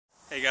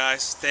Hey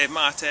guys, Dave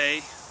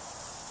Mate.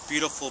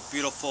 Beautiful,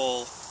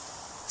 beautiful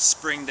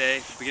spring day,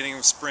 the beginning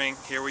of spring.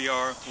 Here we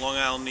are, Long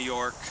Island, New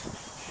York.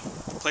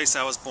 The place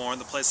I was born,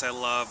 the place I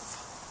love.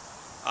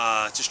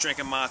 Just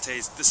drinking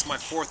mates. This is my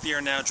 4th year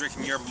now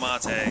drinking yerba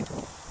mate.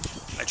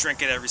 I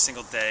drink it every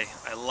single day.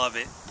 I love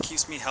it.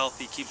 Keeps me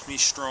healthy, keeps me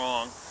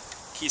strong,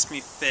 keeps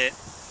me fit.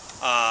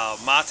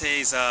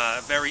 Mate is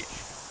a very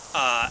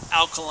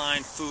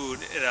alkaline food.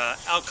 It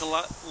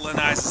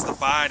alkalinizes the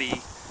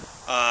body.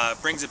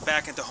 Brings it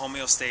back into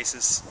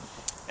homeostasis,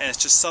 and it's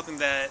just something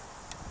that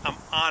I'm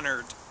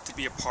honored to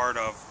be a part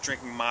of,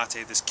 drinking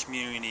mate, this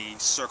community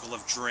circle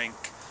of drink,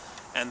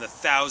 and the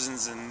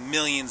thousands and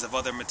millions of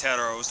other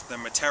materos. The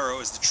matero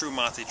is the true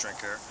mate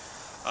drinker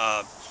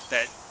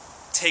that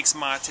takes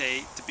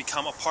mate to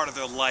become a part of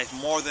their life,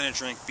 more than a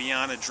drink,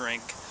 beyond a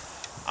drink.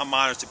 I'm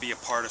honored to be a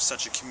part of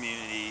such a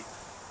community.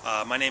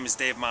 My name is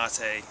Dave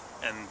Mate,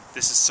 and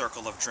this is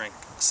Circle of Drink.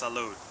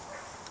 Salud.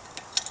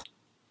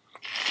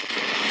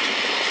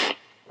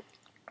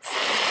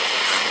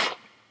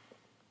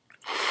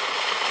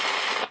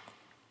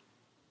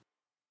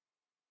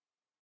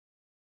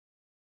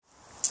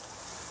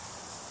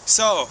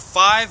 So,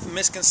 5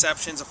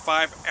 misconceptions or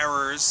 5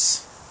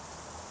 errors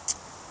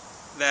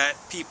that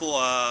people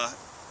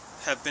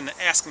have been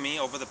asking me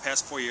over the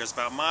past 4 years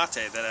about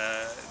mate,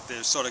 that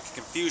there's sort of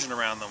confusion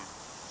around them.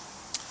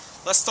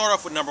 Let's start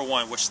off with number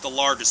 1, which is the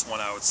largest one,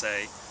 I would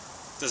say.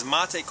 Does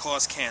mate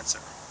cause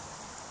cancer?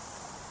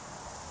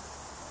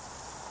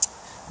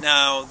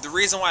 Now, the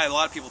reason why a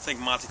lot of people think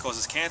mate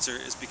causes cancer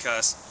is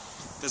because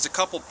there's a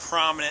couple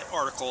prominent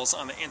articles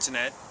on the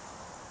internet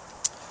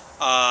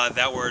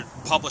that were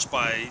published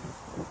by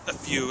a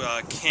few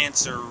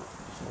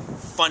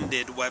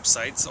cancer-funded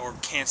websites or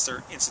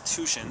cancer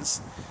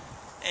institutions,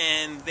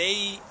 and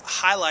they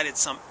highlighted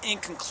some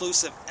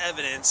inconclusive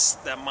evidence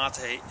that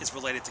mate is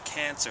related to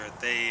cancer.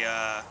 They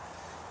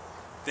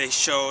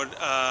showed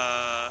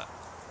how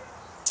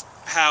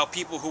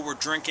people who were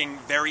drinking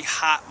very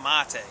hot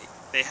mate,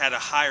 they had a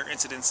higher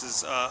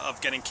incidences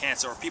of getting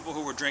cancer, or people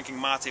who were drinking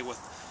mate with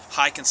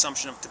high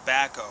consumption of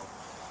tobacco.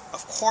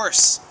 Of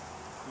course,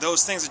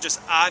 those things are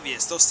just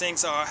obvious. Those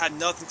things had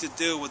nothing to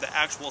do with the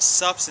actual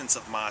substance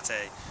of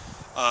mate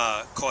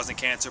causing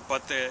cancer,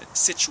 but the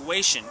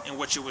situation in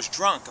which it was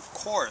drunk, of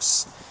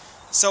course.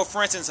 So,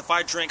 for instance, if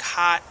I drink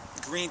hot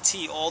green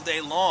tea all day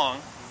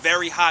long,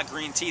 very hot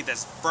green tea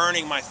that's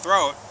burning my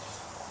throat,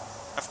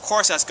 of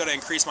course that's going to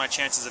increase my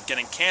chances of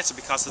getting cancer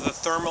because of the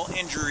thermal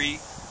injury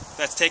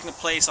that's taking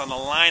place on the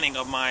lining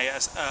of my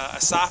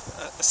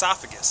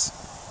esophagus.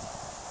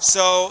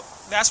 So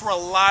that's where a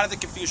lot of the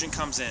confusion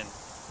comes in.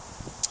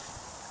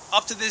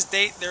 Up to this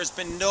date, there's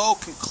been no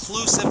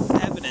conclusive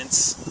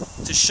evidence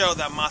to show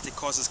that mate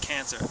causes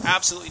cancer.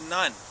 Absolutely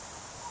none.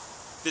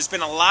 There's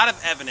been a lot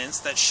of evidence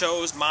that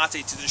shows mate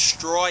to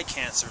destroy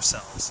cancer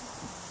cells.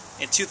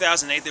 In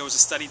 2008, there was a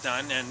study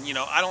done, and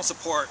I don't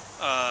support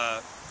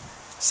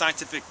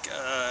scientific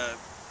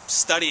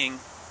studying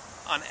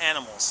on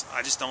animals.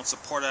 I just don't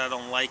support it. I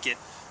don't like it.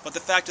 But the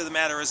fact of the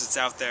matter is, it's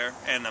out there,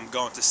 and I'm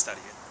going to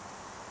study it.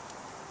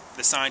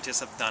 The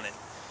scientists have done it.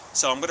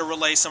 So I'm going to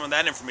relay some of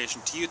that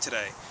information to you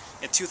today.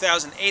 In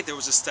 2008, there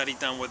was a study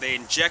done where they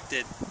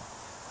injected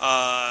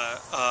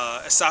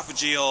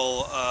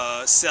esophageal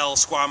cell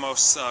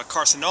squamous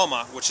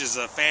carcinoma, which is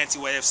a fancy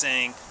way of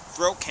saying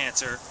throat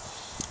cancer,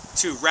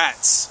 to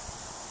rats.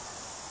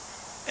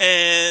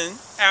 And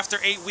after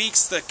 8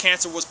 weeks, the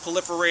cancer was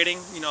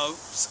proliferating,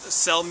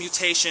 cell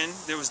mutation.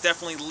 There was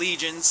definitely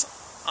lesions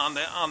on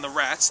the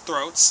rats'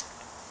 throats.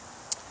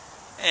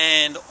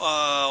 And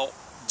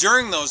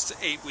during those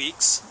 8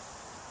 weeks,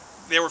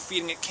 they were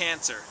feeding it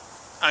cancer.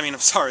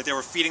 They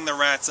were feeding the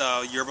rats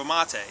yerba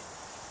mate.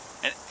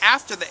 And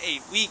after the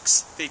 8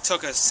 weeks, they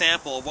took a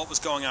sample of what was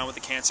going on with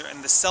the cancer,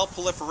 and the cell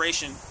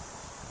proliferation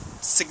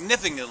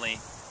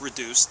significantly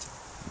reduced.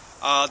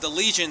 The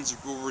lesions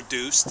were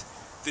reduced.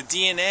 The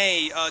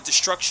DNA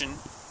destruction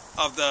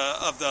of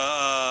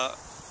the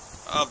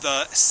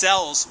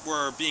cells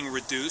were being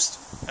reduced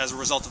as a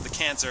result of the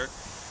cancer.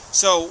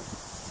 So,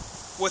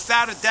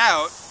 without a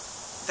doubt,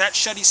 that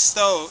study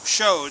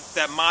showed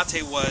that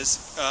mate was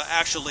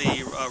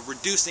actually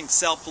reducing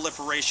cell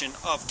proliferation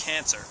of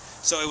cancer.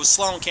 So it was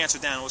slowing cancer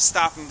down. It was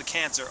stopping the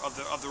cancer of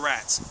the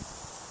rats.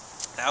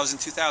 That was in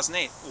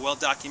 2008, a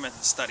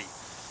well-documented study.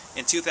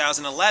 In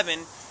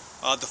 2011,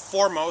 the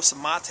foremost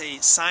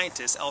mate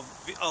scientist,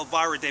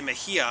 Elvira de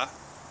Mejia,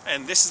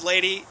 and this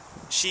lady,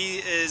 she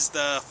is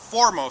the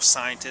foremost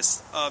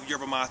scientist of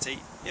yerba mate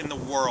in the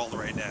world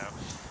right now.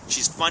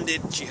 She's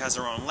funded, she has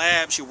her own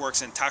lab, she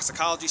works in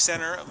Toxicology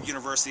Center of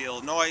University of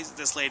Illinois.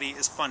 This lady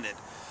is funded.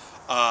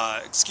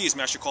 Excuse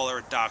me, I should call her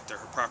a doctor,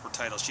 her proper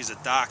title. She's a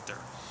doctor.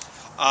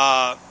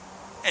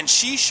 And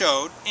she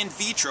showed in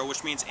vitro,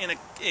 which means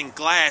in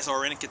glass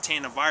or in a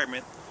contained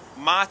environment,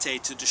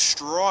 mate to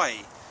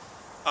destroy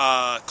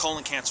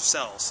colon cancer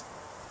cells.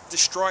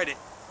 Destroyed it.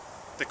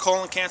 The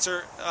colon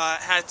cancer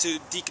had to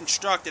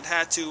deconstruct. It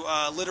had to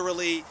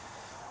literally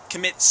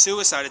commit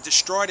suicide. It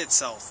destroyed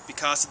itself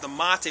because the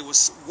mate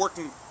was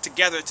working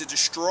together to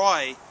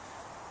destroy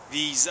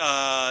the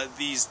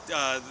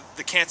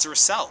cancerous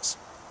cells.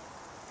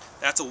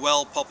 That's a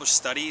well-published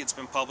study. It's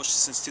been published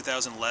since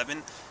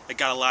 2011. It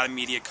got a lot of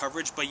media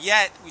coverage, but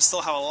yet we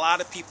still have a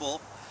lot of people,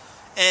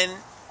 and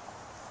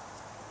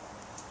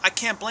I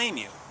can't blame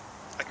you.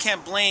 I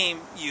can't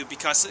blame you,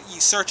 because you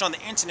search on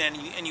the internet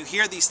and you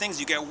hear these things,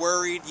 you get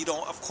worried.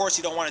 Of course,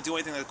 you don't want to do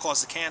anything that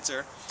causes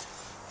cancer,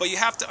 but you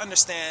have to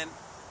understand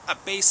a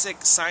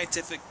basic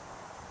scientific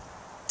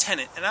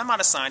tenet. And I'm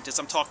not a scientist.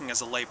 I'm talking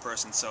as a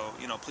layperson, so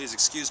please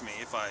excuse me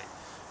if I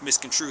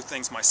misconstrue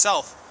things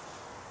myself.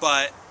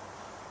 But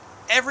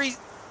every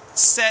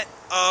set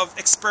of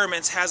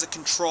experiments has a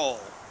control.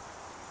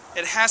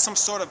 It has some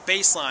sort of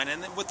baseline,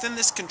 and within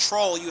this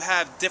control you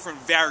have different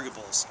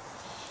variables.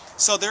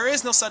 So there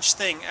is no such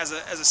thing as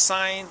a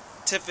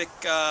scientific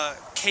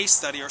case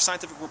study or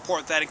scientific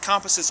report that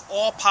encompasses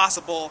all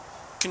possible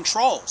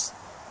controls.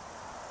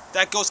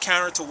 That goes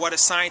counter to what a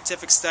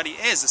scientific study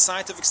is. A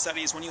scientific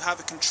study is when you have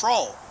a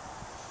control.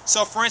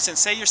 So for instance,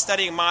 say you're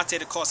studying mate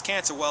to cause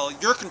cancer. Well,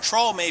 your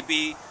control may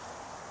be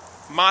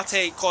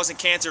mate causing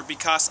cancer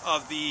because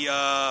of the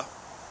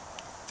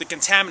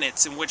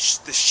contaminants in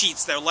which the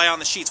sheets that lay on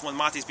the sheets when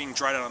mate is being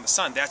dried out on the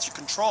sun. That's your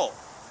control.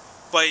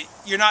 But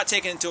you're not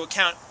taking into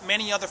account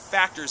many other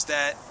factors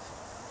that,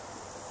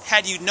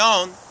 had you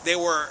known they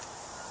were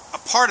a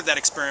part of that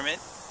experiment,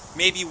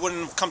 maybe you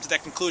wouldn't have come to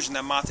that conclusion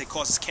that mate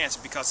causes cancer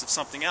because of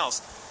something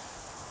else.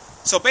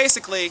 So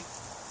basically,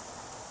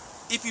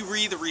 if you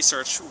read the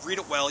research, read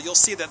it well, you'll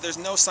see that there's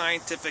no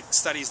scientific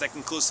studies that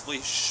conclusively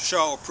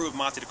show or prove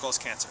mate to cause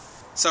cancer.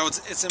 So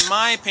it's in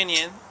my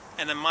opinion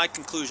and in my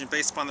conclusion,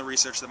 based upon the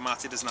research, that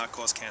mate does not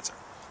cause cancer.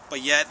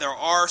 But yet there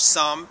are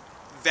some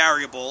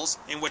variables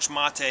in which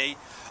mate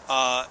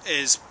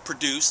is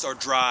produced or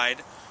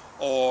dried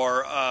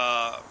or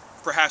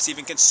perhaps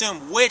even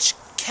consumed, which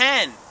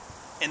can,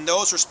 in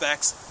those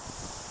respects,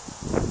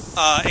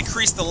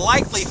 increase the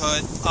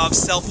likelihood of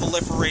cell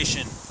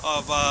proliferation,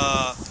 of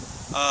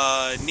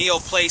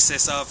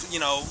neoplasia, of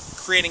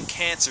creating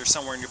cancer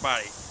somewhere in your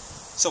body.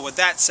 So with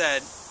that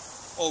said,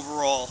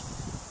 overall,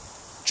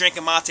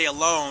 drinking mate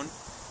alone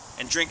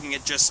and drinking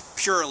it just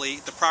purely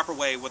the proper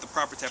way with the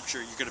proper temperature,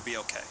 you're going to be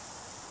okay.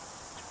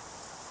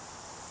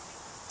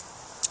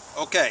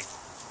 Okay,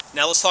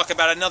 now let's talk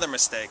about another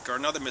mistake or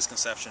another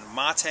misconception.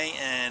 Mate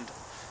and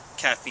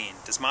caffeine.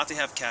 Does mate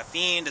have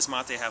caffeine? Does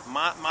mate have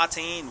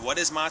matein? What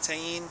is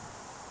matein?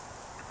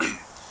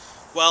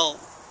 Well,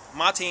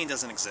 matein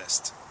doesn't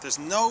exist. There's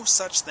no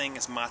such thing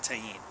as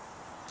matein.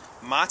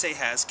 Mate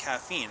has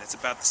caffeine. It's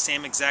about the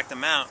same exact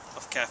amount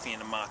of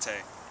caffeine in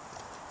mate.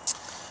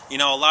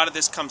 A lot of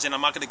this comes in,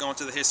 I'm not going to go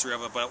into the history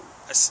of it, but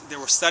there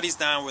were studies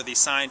done where the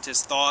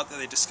scientists thought that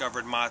they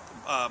discovered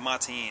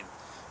matein.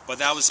 But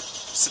that was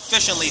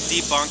sufficiently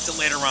debunked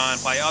later on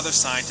by other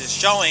scientists,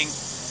 showing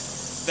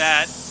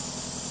that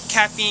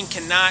caffeine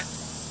cannot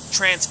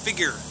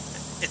transfigure.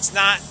 It's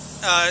not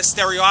a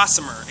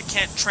stereoisomer. It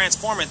can't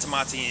transform into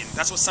matein.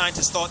 That's what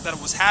scientists thought that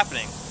it was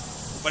happening.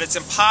 But it's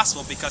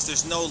impossible because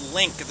there's no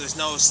link, there's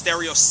no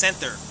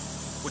stereocenter,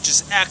 which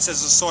acts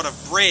as a sort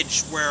of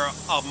bridge where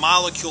a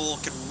molecule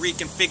could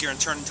reconfigure and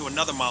turn into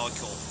another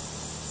molecule.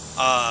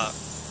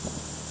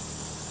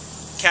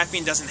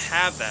 Caffeine doesn't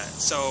have that.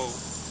 So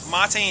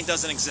matein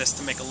doesn't exist,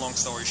 to make a long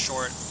story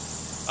short.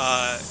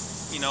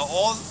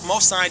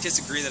 Most scientists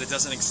agree that it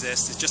doesn't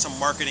exist. It's just a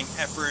marketing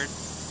effort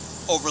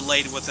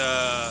overlaid with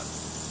a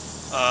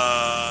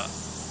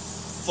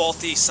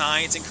faulty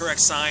science, incorrect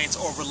science,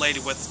 overlaid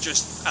with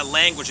just a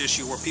language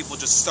issue where people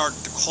just start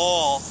to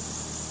call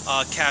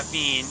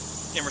caffeine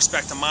in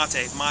respect to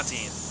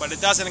matein. But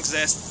it doesn't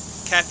exist.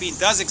 Caffeine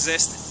does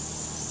exist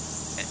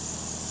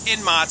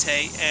in mate,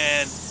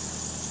 and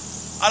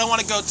I don't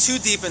want to go too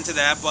deep into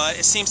that, but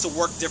it seems to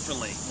work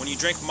differently. When you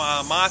drink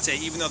mate,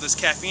 even though there's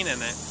caffeine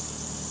in it,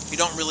 you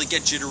don't really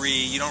get jittery,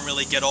 you don't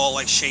really get all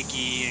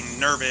shaky and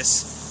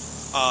nervous.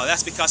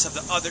 That's because of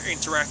the other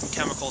interacting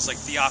chemicals like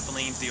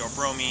theophylline,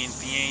 theobromine,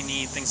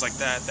 theanine, things like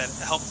that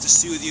help to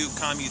soothe you,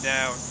 calm you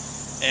down,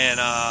 and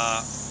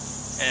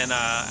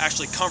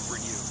actually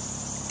comfort you,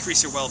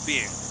 increase your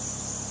well-being.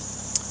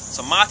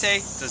 So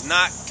mate does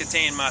not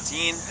contain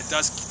matein. It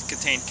does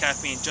contain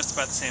caffeine, just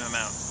about the same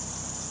amount.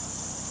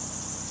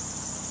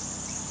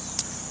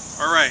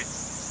 Alright,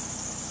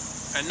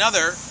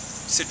 another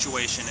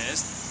situation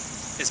is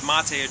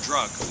mate a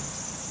drug?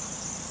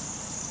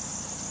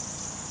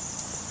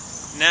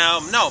 Now,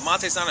 no,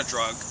 mate is not a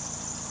drug.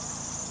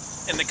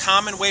 In the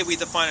common way we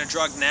define a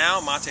drug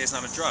now, mate is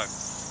not a drug.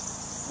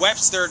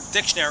 Webster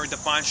Dictionary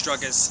defines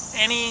drug as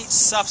any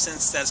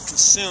substance that is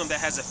consumed that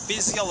has a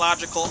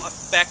physiological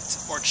effect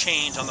or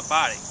change on the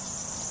body.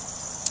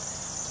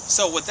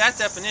 So with that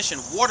definition,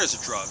 water is a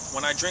drug.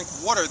 When I drink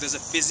water, there's a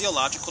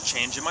physiological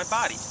change in my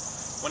body.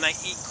 When I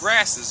eat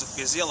grass, there's a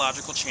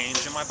physiological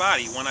change in my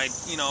body. When I,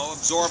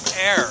 absorb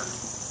air,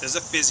 there's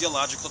a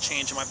physiological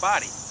change in my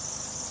body.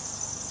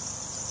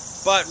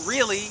 But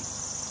really,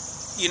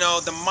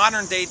 the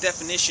modern day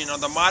definition or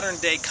the modern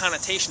day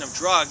connotation of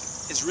drug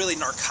is really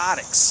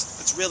narcotics.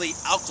 It's really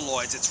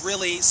alkaloids. It's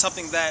really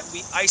something that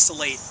we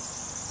isolate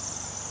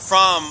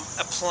from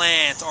a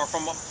plant or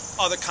from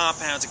other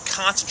compounds in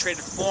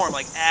concentrated form,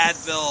 like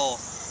Advil,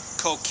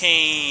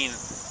 cocaine,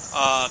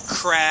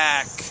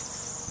 crack,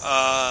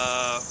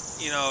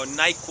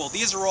 NyQuil.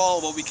 These are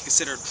all what we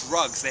consider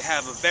drugs. They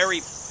have a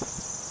very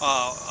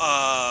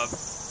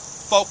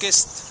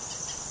focused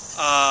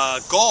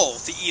goal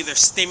to either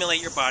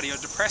stimulate your body or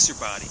depress your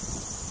body.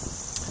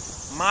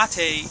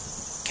 Mate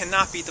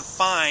cannot be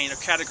defined or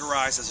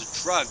categorized as a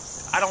drug.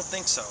 I don't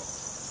think so.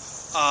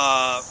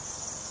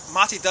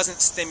 Mate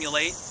doesn't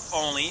stimulate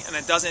only, and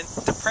it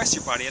doesn't depress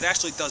your body. It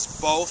actually does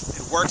both.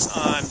 It works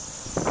on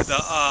the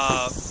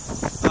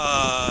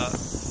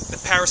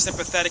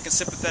parasympathetic and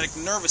sympathetic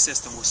nervous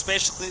system, which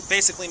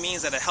basically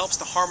means that it helps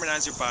to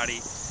harmonize your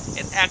body.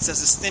 It acts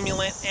as a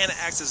stimulant and it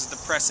acts as a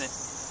depressant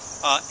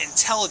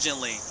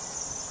intelligently.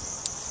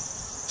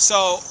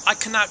 So I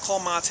cannot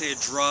call mate a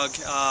drug.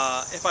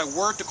 If I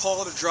were to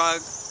call it a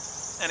drug,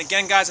 and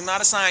again, guys, I'm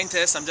not a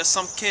scientist. I'm just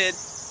some kid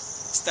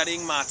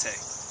studying mate,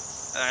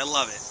 and I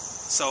love it.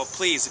 So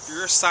please, if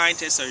you're a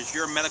scientist or if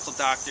you're a medical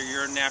doctor,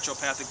 you're a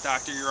naturopathic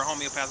doctor, you're a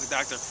homeopathic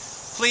doctor,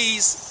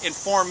 please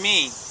inform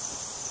me.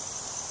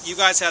 You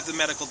guys have the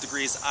medical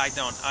degrees. I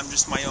don't. I'm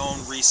just my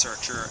own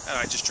researcher, and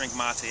I just drink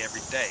mate every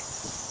day.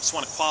 Just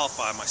want to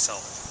qualify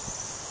myself.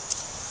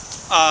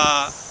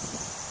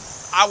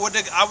 I would,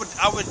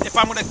 if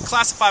I'm going to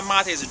classify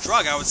mate as a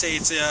drug, I would say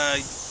it's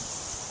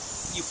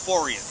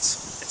euphoriant.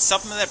 It's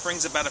something that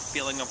brings about a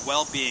feeling of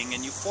well-being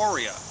and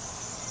euphoria.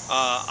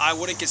 I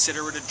wouldn't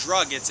consider it a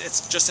drug.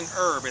 It's just an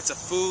herb. It's a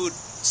food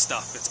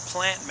stuff. It's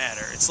plant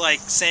matter. It's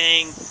like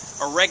saying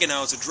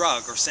oregano is a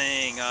drug or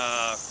saying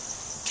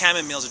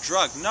chamomile is a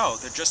drug. No,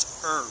 they're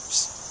just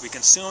herbs. We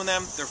consume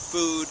them. They're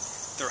food.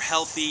 They're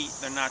healthy.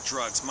 They're not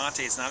drugs. Mate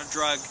is not a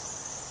drug.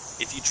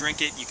 If you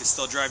drink it, you can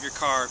still drive your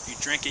car. If you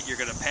drink it, you're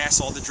going to pass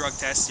all the drug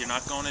tests. You're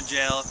not going to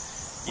jail.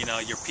 You know,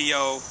 your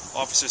PO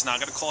officer's not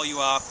going to call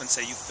you up and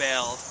say you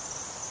failed.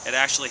 It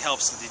actually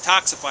helps to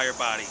detoxify your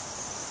body.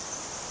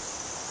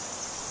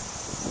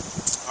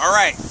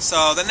 Alright,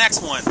 so the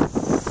next one.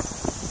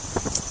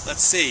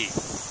 Let's see.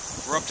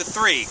 We're up to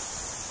 3.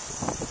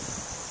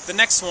 The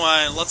next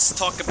one, let's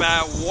talk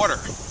about water.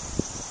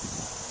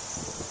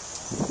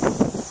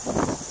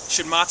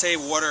 Should mate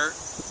water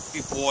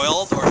be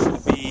boiled or should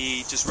it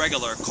be just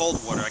regular cold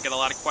water? I get a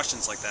lot of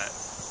questions like that.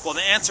 Well,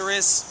 the answer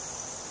is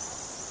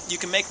you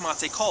can make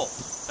mate cold.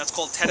 That's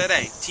called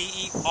tereré.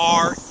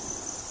 T-E-R-E-R-E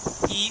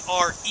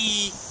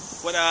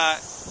with a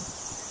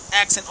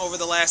accent over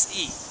the last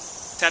E.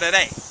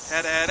 Tereré.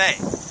 Tereré.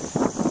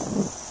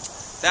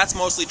 That's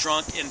mostly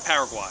drunk in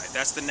Paraguay.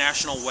 That's the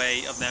national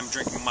way of them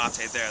drinking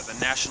mate there. The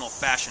national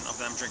fashion of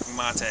them drinking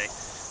mate.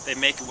 They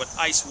make it with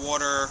ice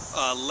water,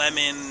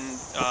 lemon.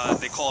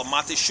 They call it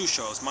mate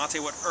chuchos, mate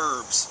with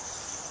herbs.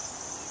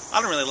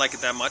 I don't really like it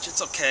that much.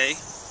 It's okay.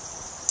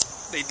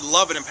 They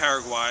love it in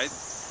Paraguay.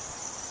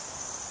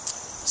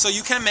 So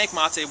you can make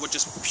mate with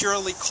just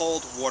purely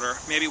cold water.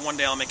 Maybe one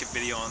day I'll make a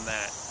video on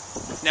that.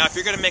 Now, if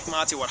you're going to make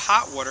mate with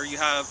hot water, you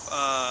have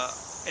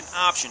an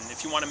option.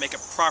 If you want to make a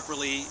proper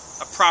mate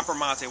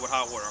with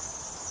hot water,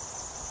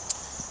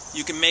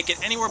 you can make it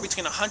anywhere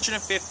between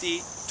 150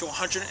 to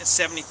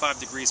 175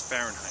 degrees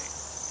Fahrenheit.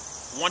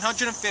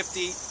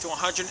 150 to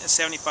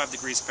 175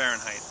 degrees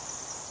Fahrenheit.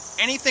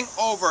 Anything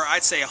over,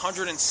 I'd say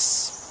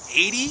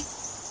 180,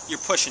 you're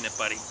pushing it,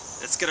 buddy.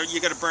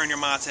 You're gonna burn your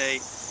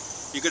mate.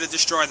 You're gonna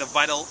destroy the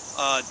vital,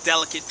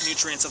 delicate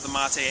nutrients of the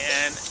mate.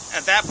 And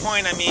at that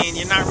point, I mean,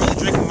 you're not really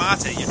drinking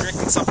mate. You're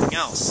drinking something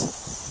else.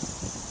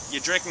 You're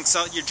drinking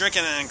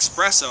an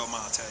espresso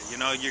mate. You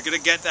know, you're gonna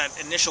get that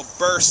initial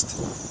burst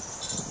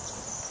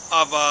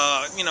of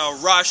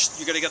rush.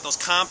 You're gonna get those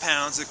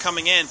compounds that are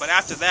coming in, but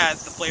after that,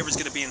 the flavor is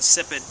gonna be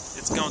insipid.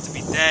 It's going to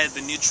be dead.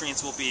 The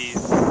nutrients will be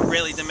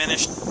greatly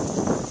diminished.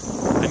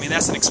 I mean,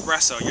 that's an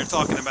espresso. You're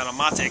talking about a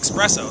mate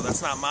espresso.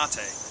 That's not mate.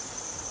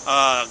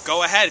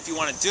 Go ahead if you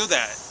want to do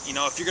that. You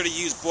know, if you're gonna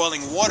use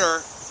boiling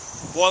water,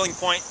 boiling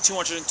point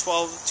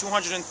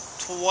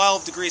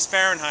 212 degrees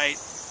Fahrenheit.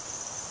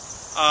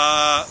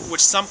 Which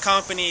some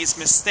companies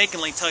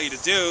mistakenly tell you to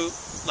do,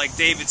 like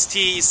David's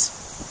Teas.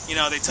 You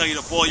know, they tell you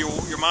to boil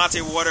your mate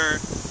water.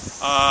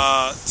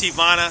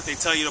 Tivana, they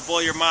tell you to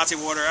boil your mate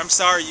water. I'm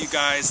sorry, you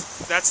guys.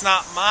 That's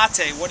not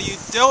mate. What are you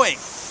doing?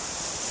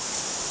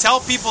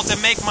 Tell people to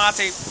make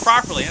mate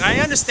properly. And I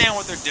understand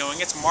what they're doing.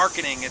 It's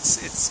marketing.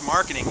 It's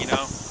marketing, you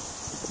know.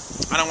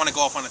 I don't want to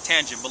go off on a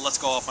tangent, but let's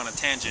go off on a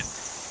tangent.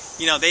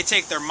 You know, they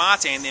take their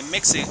mate and they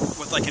mix it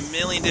with like a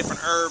million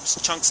different herbs,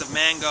 chunks of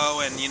mango,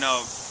 and, you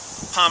know,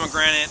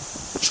 pomegranate,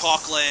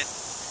 chocolate,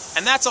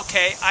 and that's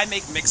okay. I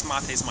make mixed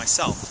mates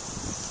myself.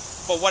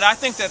 But what I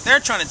think that they're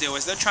trying to do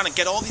is they're trying to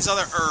get all these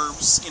other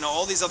herbs, you know,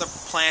 all these other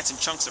plants and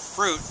chunks of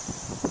fruit,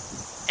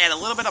 add a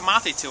little bit of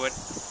mate to it,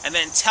 and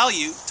then tell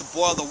you to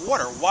boil the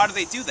water. Why do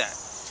they do that?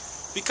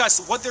 Because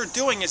what they're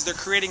doing is they're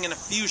creating an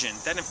infusion.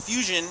 That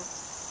infusion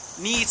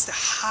needs the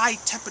high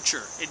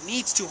temperature. It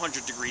needs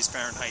 200 degrees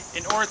Fahrenheit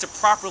in order to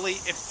properly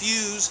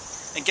infuse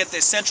and get the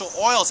essential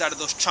oils out of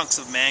those chunks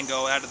of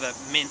mango, out of the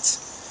mint,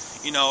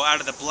 you know, out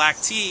of the black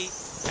tea,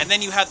 and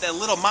then you have that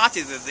little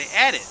mate that they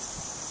added.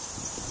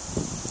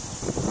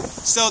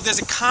 So there's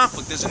a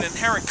conflict, there's an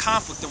inherent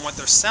conflict in what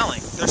they're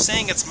selling. They're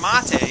saying it's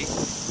mate,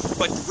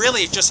 but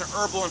really it's just an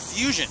herbal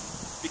infusion.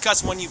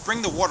 Because when you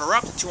bring the water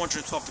up to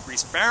 212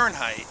 degrees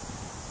Fahrenheit,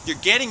 you're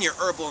getting your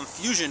herbal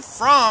infusion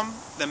from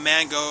the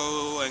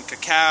mango and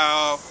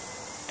cacao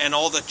and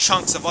all the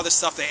chunks of other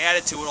stuff they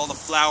added to it, all the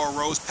flower,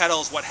 rose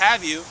petals, what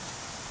have you.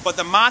 But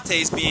the mate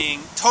is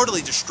being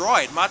totally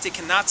destroyed. Mate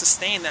cannot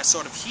sustain that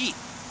sort of heat.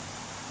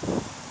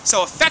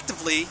 So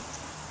effectively,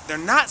 they're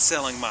not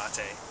selling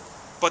mate,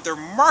 but they're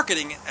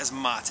marketing it as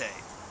mate.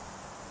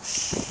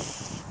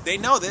 They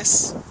know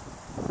this.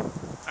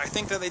 I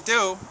think that they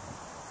do,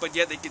 but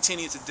yet they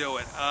continue to do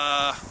it.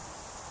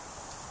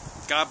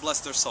 God bless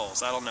their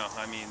souls. I don't know.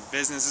 I mean,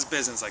 business is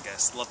business, I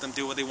guess. Let them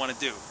do what they want to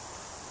do.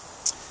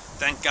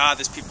 Thank God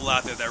there's people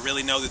out there that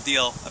really know the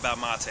deal about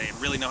mate and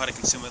really know how to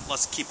consume it.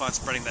 Let's keep on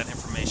spreading that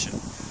information.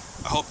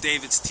 I hope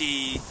David's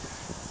Tea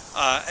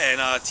and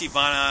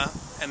Tivana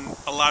and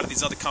a lot of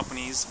these other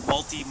companies,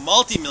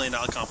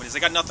 multi-million-dollar companies, I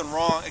got nothing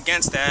wrong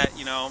against that,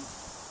 you know.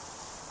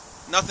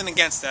 Nothing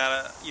against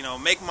that. You know,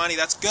 make money,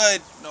 that's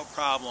good, no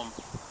problem.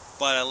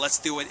 But let's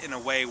do it in a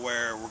way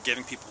where we're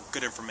giving people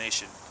good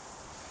information.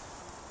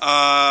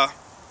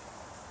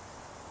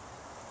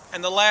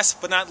 And the last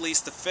but not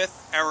least, the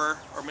fifth error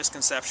or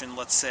misconception,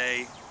 let's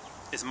say,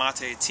 is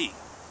mate a tea.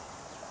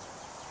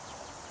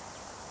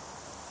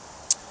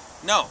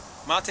 No,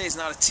 mate is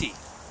not a tea.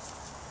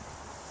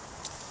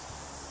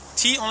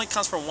 Tea only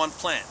comes from one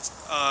plant,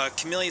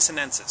 Camellia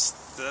sinensis.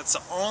 That's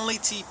the only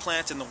tea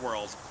plant in the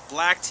world.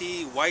 Black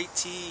tea, white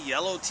tea,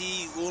 yellow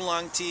tea,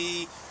 oolong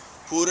tea,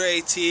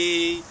 poudre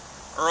tea,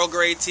 Earl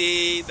Grey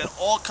tea, that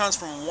all comes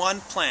from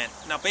one plant.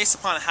 Now, based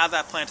upon how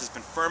that plant has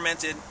been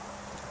fermented,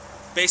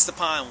 based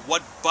upon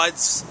what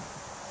buds,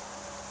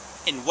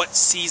 in what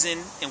season,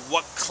 in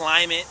what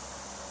climate,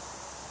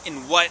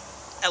 in what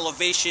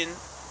elevation,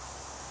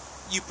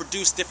 you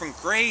produce different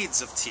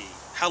grades of tea.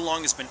 How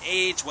long it's been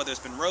aged, whether it's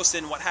been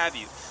roasted, what have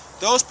you.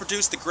 Those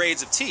produce the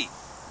grades of tea.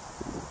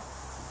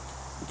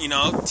 You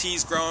know,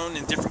 tea's grown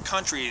in different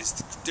countries,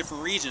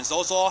 different regions.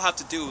 Those all have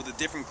to do with the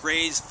different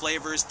grades,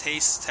 flavors,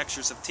 tastes,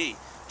 textures of tea,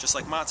 just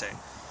like mate.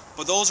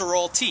 But those are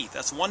all tea.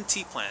 That's one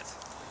tea plant.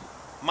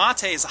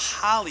 Mate is a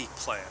holly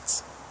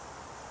plant.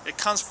 It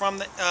comes from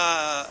the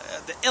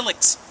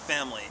Ilex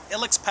family,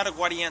 Ilex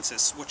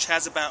paraguayensis, which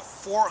has about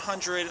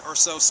 400 or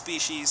so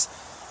species,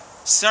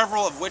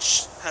 several of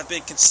which have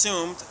been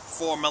consumed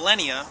for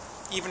millennia.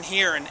 Even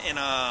here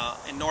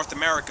in North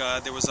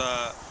America, there was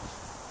a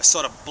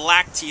sort of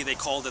black tea, they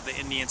called it, the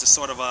Indians, a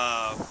sort of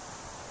a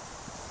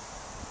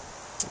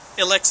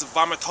Ilex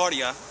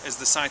vomitoria is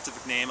the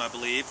scientific name, I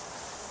believe,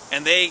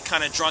 and they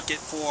kind of drunk it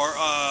for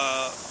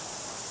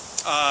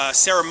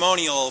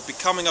ceremonial,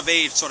 becoming of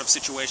age sort of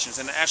situations,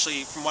 and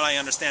actually, from what I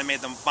understand,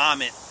 made them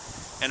vomit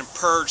and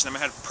purge them.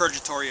 It had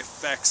purgatory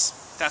effects.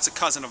 That's a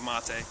cousin of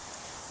mate.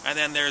 And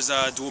then there's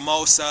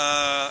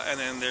Duomosa, and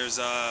then there's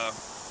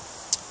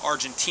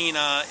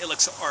Argentina,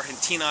 Ilex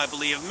Argentina, I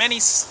believe. Many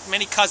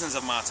cousins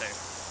of mate.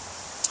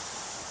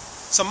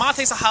 So mate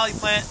is a holly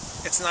plant.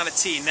 It's not a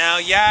tea. Now,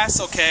 yes,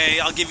 okay,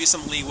 I'll give you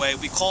some leeway.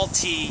 We call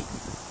tea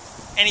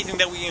anything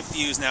that we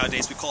infuse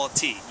nowadays. We call it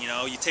tea. You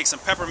know, you take some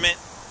peppermint,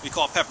 we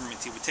call it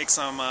peppermint tea. We take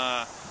some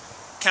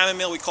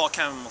chamomile, we call it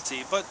chamomile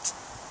tea. But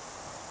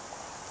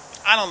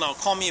I don't know.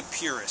 Call me a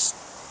purist.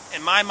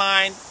 In my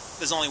mind,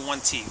 there's only one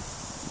tea.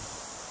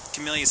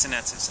 Camellia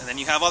sinensis, and then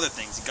you have other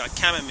things. You got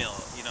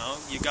chamomile, you know,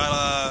 you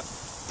got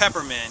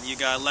peppermint, you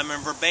got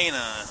lemon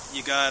verbena,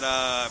 you got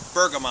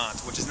bergamot,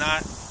 which is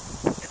not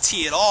a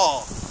tea at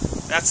all.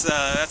 That's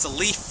a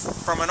leaf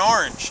from an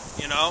orange,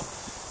 you know.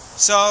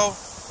 So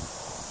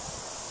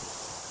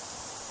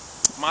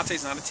mate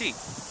is not a tea.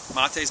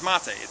 Mate is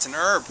mate. It's an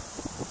herb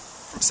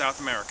from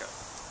South America,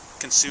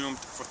 consumed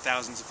for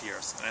thousands of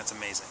years, and that's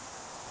amazing.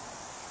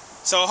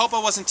 So I hope I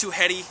wasn't too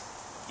heady,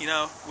 you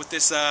know, with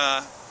this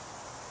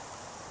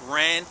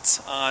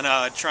rant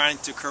on trying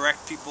to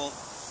correct people.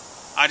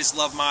 I just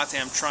love mate.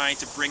 I'm trying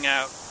to bring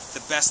out the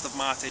best of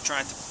mate,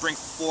 trying to bring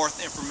forth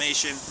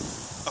information.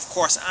 Of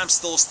course, I'm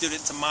still a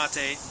student to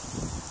mate.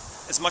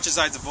 As much as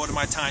I devoted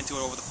my time to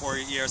it over the 4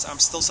 years, I'm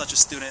still such a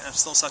student. I'm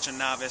still such a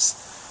novice.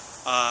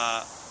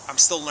 I'm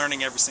still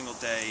learning every single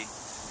day.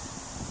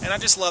 And I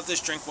just love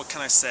this drink. What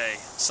can I say?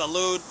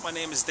 Salud. My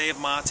name is Dave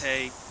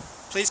Mate.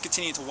 Please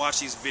continue to watch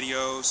these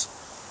videos.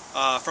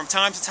 From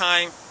time to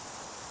time,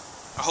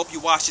 I hope you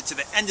watch it to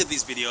the end of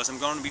these videos. I'm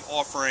going to be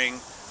offering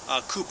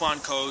coupon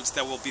codes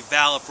that will be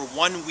valid for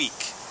 1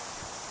 week.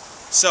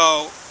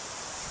 So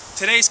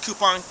today's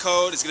coupon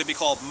code is going to be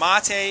called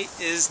Mate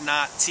is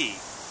not tea.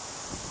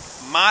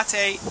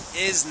 Mate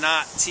is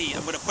not tea.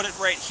 I'm going to put it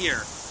right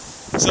here.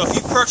 So if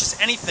you purchase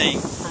anything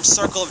from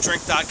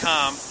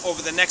circleofdrink.com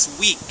over the next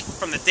week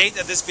from the date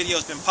that this video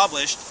has been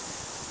published,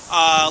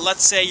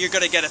 let's say you're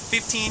going to get a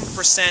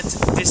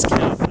 15%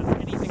 discount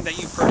on anything that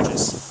you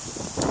purchase.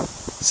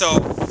 So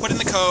put in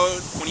the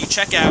code when you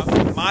check out,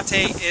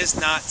 Mate is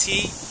not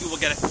tea. You will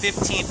get a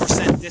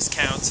 15%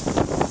 discount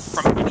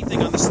from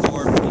anything on the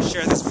store. Please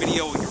share this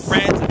video with your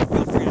friends, and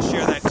feel free to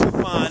share that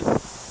coupon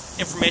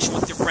information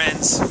with your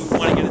friends who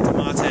want to get into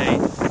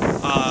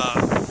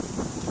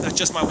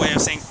just my way of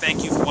saying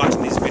thank you for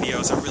watching these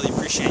videos. I really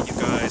appreciate you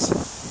guys.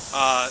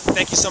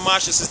 Thank you so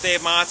much. This is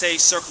Dave Monte,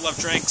 Circle of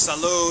Drink.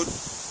 Salud.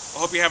 I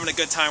hope you're having a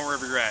good time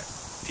wherever you're at.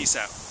 Peace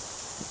out.